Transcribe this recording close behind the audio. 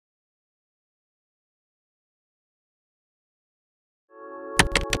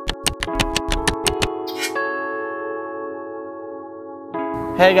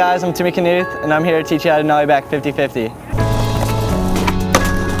Hey guys, I'm Timmy Knuth, and I'm here to teach you how to nollie back 50-50.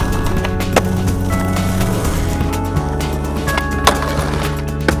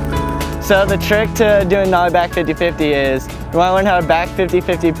 So the trick to doing nollie back 50-50 is you want to learn how to back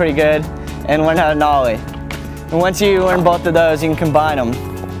 50-50 pretty good and learn how to nollie. And once you learn both of those, you can combine them.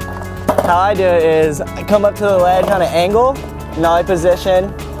 How I do it is I come up to the ledge on an angle, nollie position,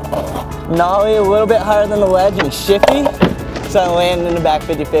 nollie a little bit higher than the ledge and shifty, so I land in the back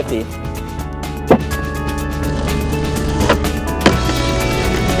 50-50.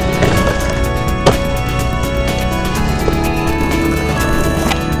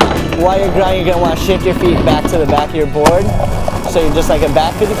 While you're grinding, you're going to want to shift your feet back to the back of your board, so you're just like a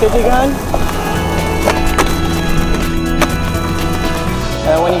back 50-50 gun.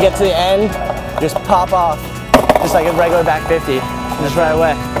 And when you get to the end, just pop off, just like a regular back 50, just right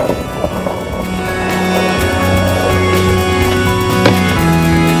away.